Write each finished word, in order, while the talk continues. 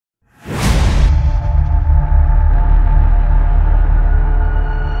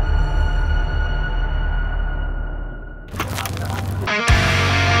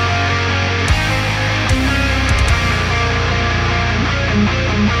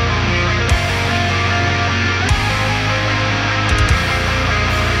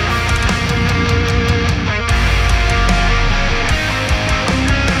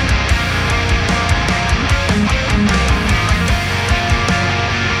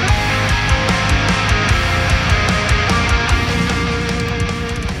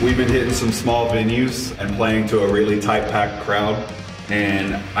we've been hitting some small venues and playing to a really tight packed crowd.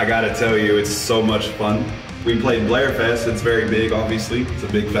 And I gotta tell you, it's so much fun. We played BLARE FEST, it's very big obviously, it's a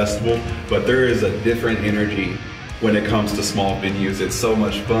big festival, but there is a different energy when it comes to small venues. It's so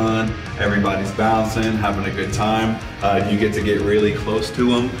much fun, everybody's bouncing, having a good time. You get to get really close to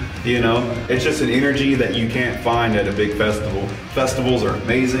them, you know? It's just an energy that you can't find at a big festival. Festivals are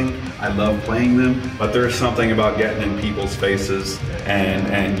amazing, I love playing them, but there's something about getting in people's faces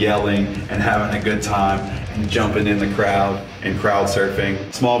and yelling and having a good time and jumping in the crowd and crowd surfing.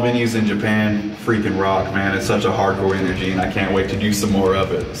 Small venues in Japan freaking rock, man. It's such a hardcore energy and I can't wait to do some more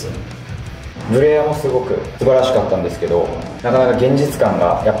of it. So. ブレアもすごく素晴らしかったんですけど、なかなか現実感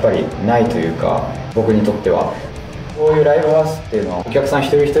がやっぱりないというか、僕にとってはこういうライブハウスっていうのはお客さん一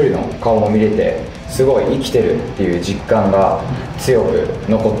人一人の顔も見れてすごい生きてるっていう実感が強く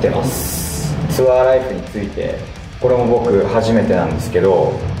残ってます。ツアーライフについてこれも僕初めてなんですけ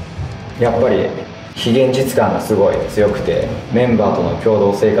ど、やっぱり非現実感がすごい強くて、メンバーとの共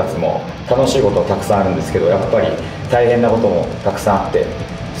同生活も楽しいことたくさんあるんですけど、やっぱり大変なこともたくさんあって、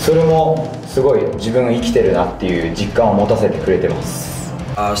それもすごい自分生きてるなっていう実感を持たせてくれてます。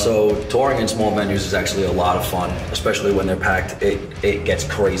So touring in small venues is actually a lot of fun, especially when they're packed. It gets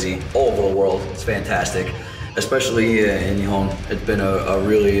crazy all over the world. It's fantastic, especially in Nihon. It's been a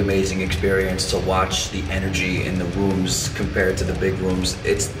really amazing experience to watch the energy in the rooms compared to the big rooms.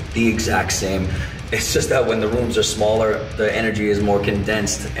 It's the exact same. It's just that when the rooms are smaller, the energy is more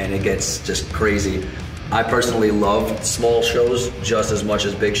condensed and it gets just crazy. I personally love small shows just as much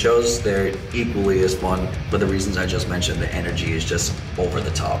as big shows. They're equally as fun for the reasons I just mentioned. The energy is just over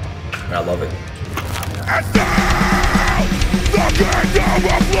the top, and I love it. And now, the kingdom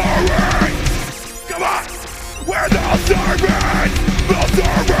of glory! Come on! We're the servants of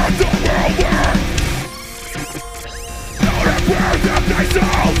world work! Now that we're empty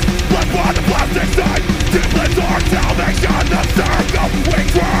souls, left on the plastic side, deep lives our salvation, the circle we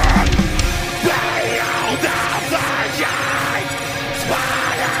drag! Behold the sunshine,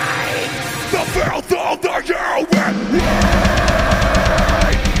 spotting the filth of the human race.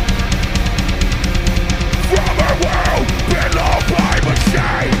 From our world, below by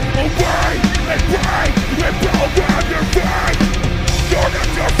machine, away and pray, and program your fate.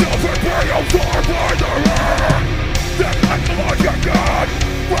 Darkness yourself and pray your sword by the earth. Then let the Lord your God,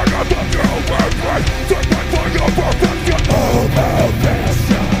 bring up the human race, take for your perfection of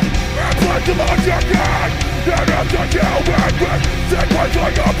ambition. Let the Lord your God, and as the human race, take for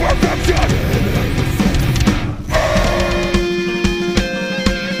your perfection.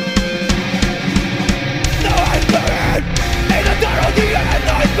 Now I'm buried in the dark of the end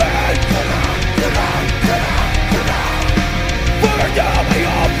I've been. For the dummy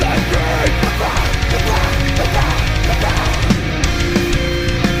of the dream.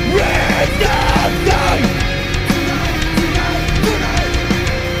 With nothing.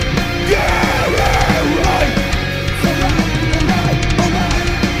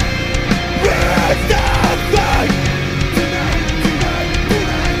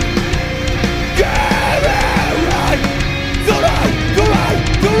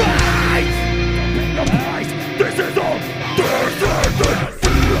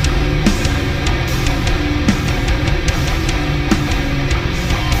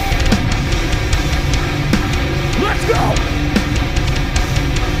 Let's go!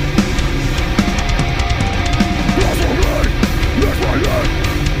 That's alright, that's my end.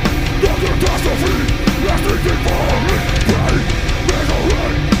 The catastrophe, that's easy for me. Pain is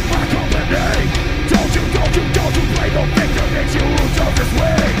alright, my company. Don't you play the victim, it's you who chose this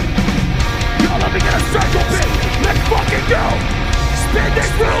way. Y'all let me get a cycle beat, let's fucking go. Spin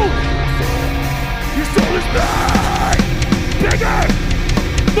this room. Your soul is mine. Bigger,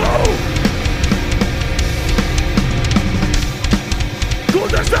 move.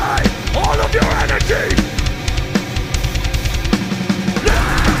 Put aside all of your energy.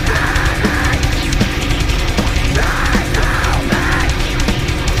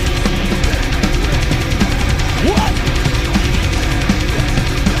 What?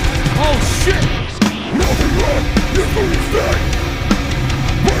 Oh shit! Nothing left, you're going to stay.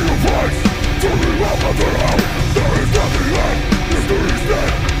 Bring your voice to the realm of the hell. There is nothing left, you're going to stay.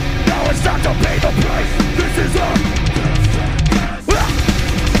 Now it's time to pay the price. This is us.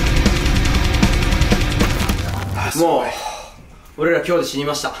 もう俺ら今日で死に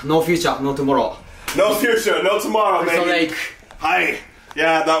ました。No future, no tomorrow. No future, no tomorrow, Crystal baby. Lake. Hi.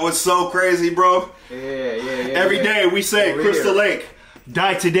 Yeah, that was so crazy, bro. Yeah. Every day we say Over Crystal here. Lake.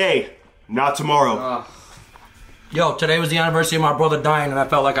 Die today, not tomorrow. Yo, today was the anniversary of my brother dying, and I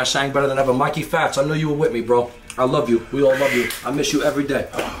felt like I sang better than ever. Mikey Fats, I knew you were with me, bro. I love you. We all love you. I miss you every day.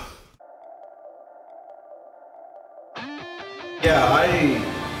 Yeah,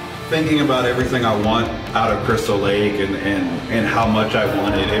 thinking about everything I want out of Crystal Lake and how much I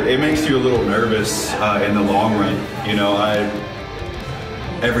want it makes you a little nervous in the long run. You know,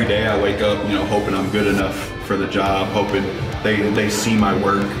 every day I wake up, you know, hoping I'm good enough for the job, hoping they see my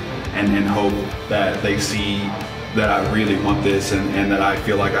work and hope that they see that I really want this and that I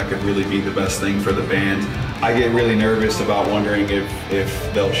feel like I could really be the best thing for the band. I get really nervous about wondering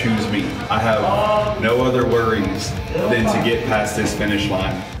if they'll choose me. I have no other worries than to get past this finish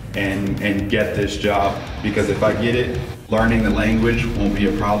line and get this job, because if I get it, learning the language won't be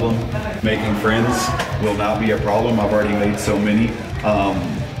a problem. Making friends will not be a problem. I've already made so many.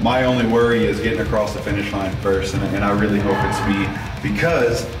 My only worry is getting across the finish line first, and I really hope it's me,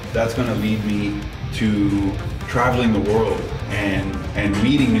 because that's going to lead me to traveling the world and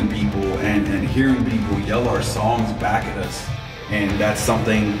meeting new people and hearing people yell our songs back at us. And that's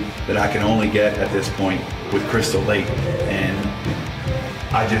something that I can only get at this point with Crystal Lake. And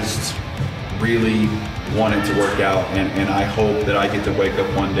I just really want it to work out, and I hope that I get to wake up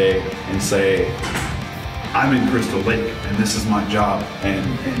one day and say, I'm in Crystal Lake and this is my job, and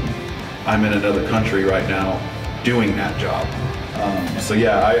I'm in another country right now doing that job. So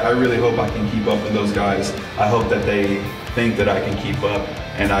yeah, I really hope I can keep up with those guys. I hope that they think that I can keep up,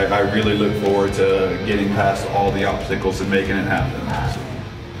 and I really look forward to getting past all the obstacles and making it happen.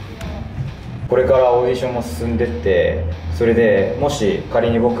 これからオーディションも進んでって、それでもし仮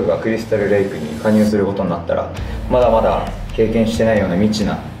に僕がクリスタルレイクに加入することになったら、まだまだ経験してないような未知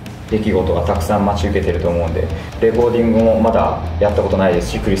な出来事がたくさん待ち受けてると思うんで、レコーディングもまだやったことないで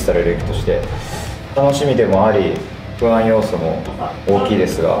すし、クリスタルレイクとして楽しみでもあり、不安要素も大きいで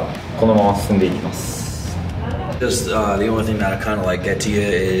すが、このまま進んでいきます。Just the only thing that I kind of like get to you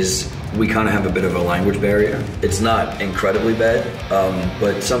is we kind of have a bit of a language barrier. It's not incredibly bad,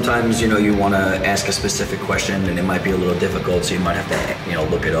 but sometimes, you know, you want to ask a specific question and it might be a little difficult, so you might have to, you know,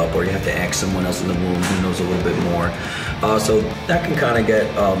 look it up, or you have to ask someone else in the room who knows a little bit more. So that can kind of get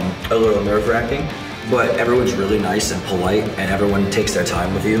a little nerve-wracking, but everyone's really nice and polite, and everyone takes their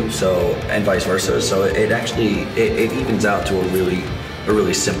time with you, so, and vice versa. So it actually, it evens out to a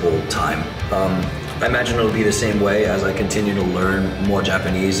really simple time. I imagine it'll be the same way as I continue to learn more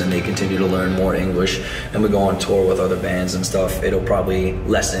Japanese and they continue to learn more English, and we go on tour with other bands and stuff. It'll probably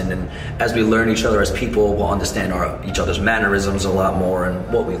lessen, and as we learn each other as people, we'll understand each other's mannerisms a lot more,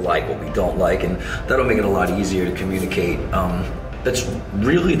 and what we like, what we don't like, and that'll make it a lot easier to communicate. That's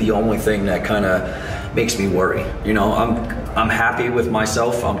really the only thing that kind of makes me worry. You know, I'm happy with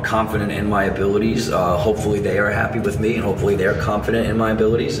myself. I'm confident in my abilities. Hopefully they are happy with me, and hopefully they're confident in my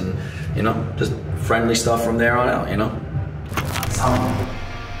abilities, and you know, just friendly stuff from there on out, you know? 3本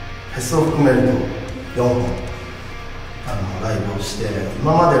フェスを含めると4本ライブをして、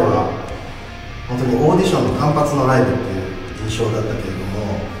今までは本当にオーディションの単発のライブっていう印象だったけれど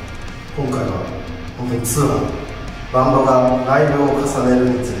も、今回は本当にツアー、バンドがライブを重ね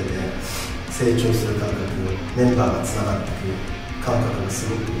るにつれて成長する感覚、メンバーがつながっていく感覚がす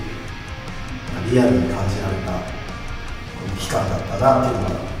ごくリアルに感じられたこの期間だったなっていうの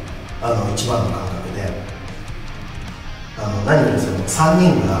が一番の感覚で、何よりその3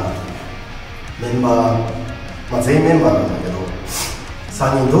人がメンバー、全員メンバーなんだけど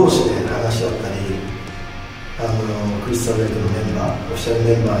3人同士で話し合ったり、クリスタルレイクのメンバー、オフィシャル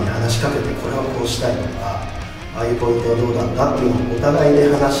メンバーに話しかけて、これはこうしたいとか、ああいうポイントはどうだったっていうのをお互いで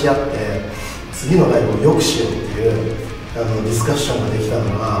話し合って、次のライブを良くしようっていうディスカッションができた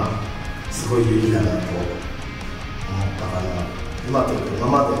のがすごい有意義だなと思ったかな。今というか今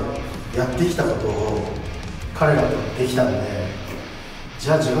までやってきたことを彼らとできたので、じ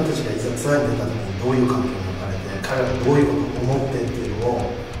ゃあ自分たちがいざツアーに出た時にどういう環境に置かれて、彼らがどういうことを思ってっていうの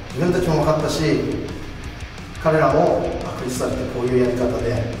を自分たちも分かったし、彼らもクリスタルってこういうやり方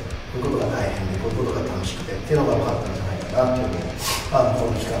でこういうことが大変でこういうことが楽しくてっていうのが分かったんじゃないかなっていうのを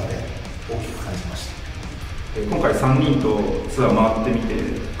この期間で大きく感じました。今回3人とツアー回ってみ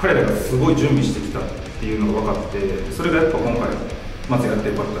て、彼らがすごい準備してきたっていうのが分かって、それがやっぱ今回まずやって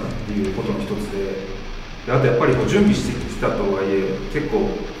よかったなっていうことの一つで、あとやっぱりこう準備してきたとはいえ、結構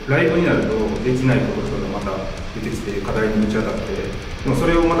ライブになるとできないこととかがまた出てきて課題にぶち当たって、でもそ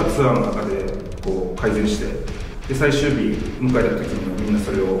れをまたツアーの中でこう改善して、で最終日迎えた時にはみんな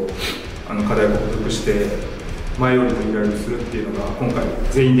それを課題を克服して前よりもいろいろするっていうのが今回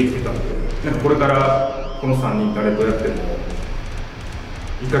全員できてたので、なんかこれからこの3人誰とやっても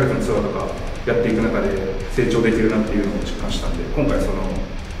1ヶ月のツアーとかやっていく中で成長できるなっていうのを実感したんで、今回その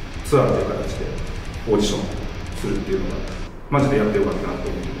ツアーという形でオーディションするっていうのがマジでやってよかったなと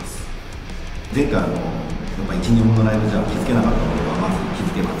思っています。前回っぱ1、2本のライブじゃ気づけなかったことがまず気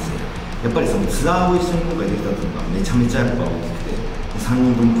づけまして、やっぱりそのツアーを一緒に今回できたっていうのがめちゃめちゃやっぱ大きくて、3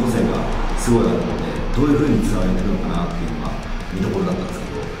人とも個性がすごいあるので、どういう風にツアーをやっていくのかなっていうのが見どころだったんですけ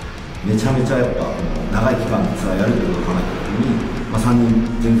ど、めちゃめちゃやっぱ長い期間ツアーやるということを考えた時に、3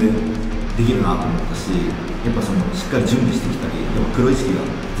人全然できるなと思ったし、やっぱそのしっかり準備してきたり、やっぱプロ意識が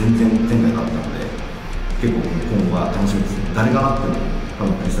全然前回があったので、結構今後は楽しみですね。誰がなっても多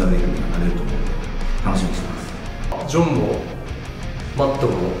分クリスタルレイクにはなれると思うので楽しみにしてます。ジョンもマット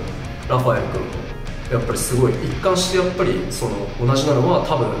もラファエル君もやっぱりすごい一貫してやっぱりその同じなのは、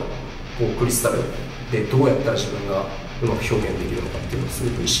多分こうクリスタルでどうやったら自分がうまく表現できるのかっていうのをすご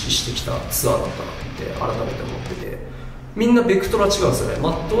く意識してきたツアーだったなって改めて思ってて、みんなベクトルは違うんですよね。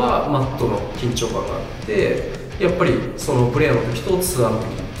マットはマットの緊張感があって、やっぱりそのプレーの時とツアーの時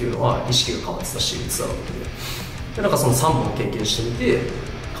っていうのは意識が変わってたし、ツアーの時でなんかその3本経験してみて、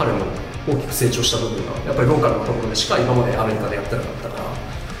彼も大きく成長した部分がやっぱりローカルのところでしか今までアメリカでやってなかったか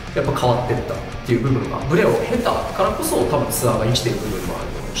ら、やっぱ変わっていったっていう部分が、ブレを経たからこそ多分ツアーが生きている部分もある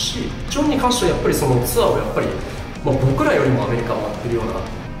と思うし、ジョンに関してはやっぱりそのツアーをやっぱり、僕らよりもアメリカを回ってるような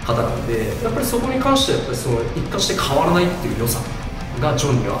方なんで、やっぱりそこに関してはやっぱりその一貫して変わらないっていう良さがジ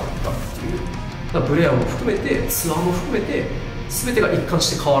ョンにはあったっていう。だからブレアも含めてツアーも含めて全てが一貫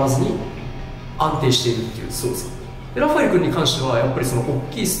して変わらずに安定しているっていうすごさで、ラファエル君に関してはやっぱりその大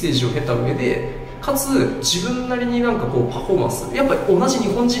きいステージを経た上で、かつ自分なりになんかこうパフォーマンス、やっぱり同じ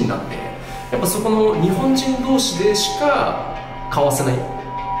日本人なんで、やっぱそこの日本人同士でしか交わせない、や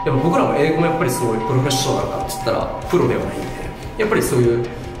っぱ僕らも英語もやっぱりすごいプロフェッショナルかって言ったらプロではないんで、やっぱりそういう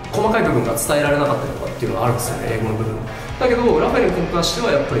細かい部分が伝えられなかったりとかっていうのがあるんですよね、英語の部分だけど、ラファエル君に関して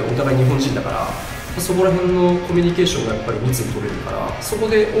はやっぱりお互い日本人だから、そこら辺のコミュニケーションがやっぱり密に取れるから、そこ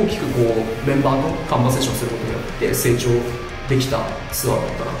で大きくこうメンバーとカンバセーションすることによって成長できたツアーだっ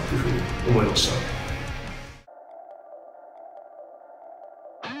たなというふうに思いました。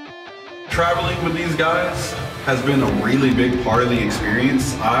Traveling with these guys has been a really big part of the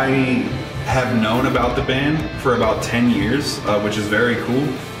experience. I have known about the band for about 10 years, which is very cool.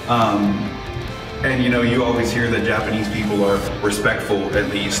 And you know, you always hear that Japanese people are respectful at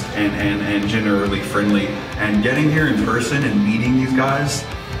least and generally friendly. And getting here in person and meeting these guys,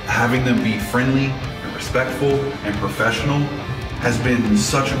 having them be friendly and respectful and professional has been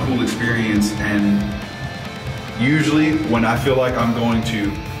such a cool experience. And usually when I feel like I'm going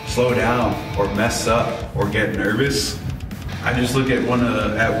to slow down or mess up or get nervous, I just look at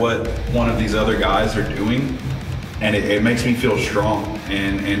what one of these other guys are doing, and it makes me feel strong.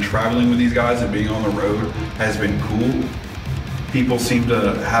 And traveling with these guys and being on the road has been cool. People seem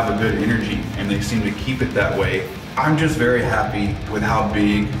to have a good energy and they seem to keep it that way. I'm just very happy with how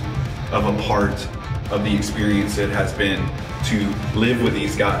big of a part of the experience it has been to live with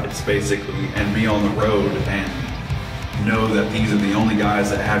these guys basically and be on the road and know that these are the only guys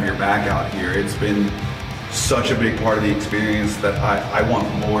that have your back out here. It's been such a big part of the experience that I want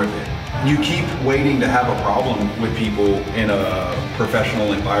more of it. You keep waiting to have a problem with people in a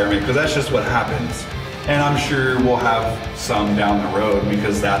professional environment because that's just what happens. And I'm sure we'll have some down the road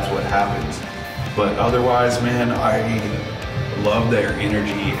because that's what happens. But otherwise, man, I love their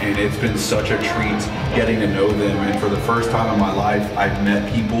energy and it's been such a treat getting to know them. And for the first time in my life, I've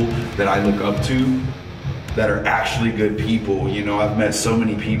met people that I look up to that are actually good people. You know, I've met so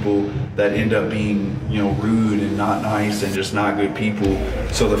many people that end up being, you know, rude and not nice and just not good people.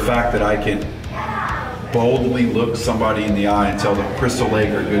 So the fact that I can boldly look somebody in the eye and tell them Crystal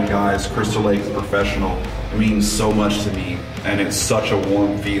Lake are good guys, Crystal Lake is professional, it means so much to me. And it's such a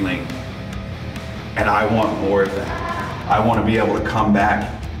warm feeling. And I want more of that. I want to be able to come back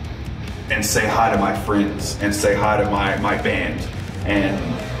and say hi to my friends and say hi to my band and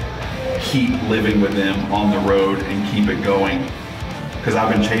keep living with them on the road and keep it going. Because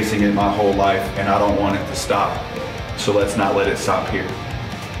I've been chasing it my whole life and I don't want it to stop. So let's not let it stop here.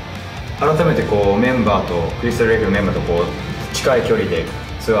 改めてこうメンバーとクリスタルレイクのメンバーとこう近い距離で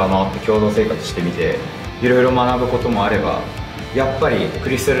ツアー回って共同生活してみて、いろいろ学ぶこともあれば、やっぱりク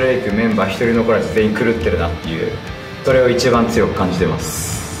リスタルレイクメンバー一人残らず全員狂ってるなっていう、それを一番強く感じてま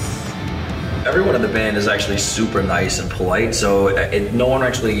す。Everyone in the band is actually super nice and polite, so no one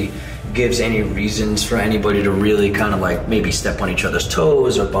actually gives any reasons for anybody to really kind of like maybe step on each other's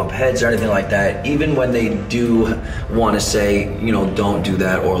toes or bump heads or anything like that. Even when they do want to say, you know, don't do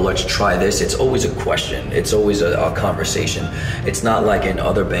that or let's try this, it's always a question. It's always a conversation. It's not like in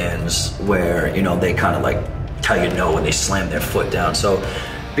other bands where, you know, they kind of like tell you no and they slam their foot down. So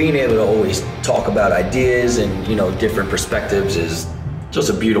being able to always talk about ideas and, you know, different perspectives is just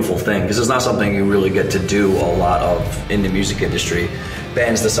a beautiful thing because it's not something you really get to do a lot of in the music industry.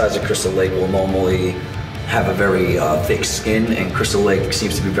 Bands the size of Crystal Lake will normally have a very thick skin, and Crystal Lake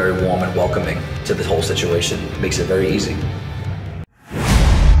seems to be very warm and welcoming to the whole situation. Makes it very easy.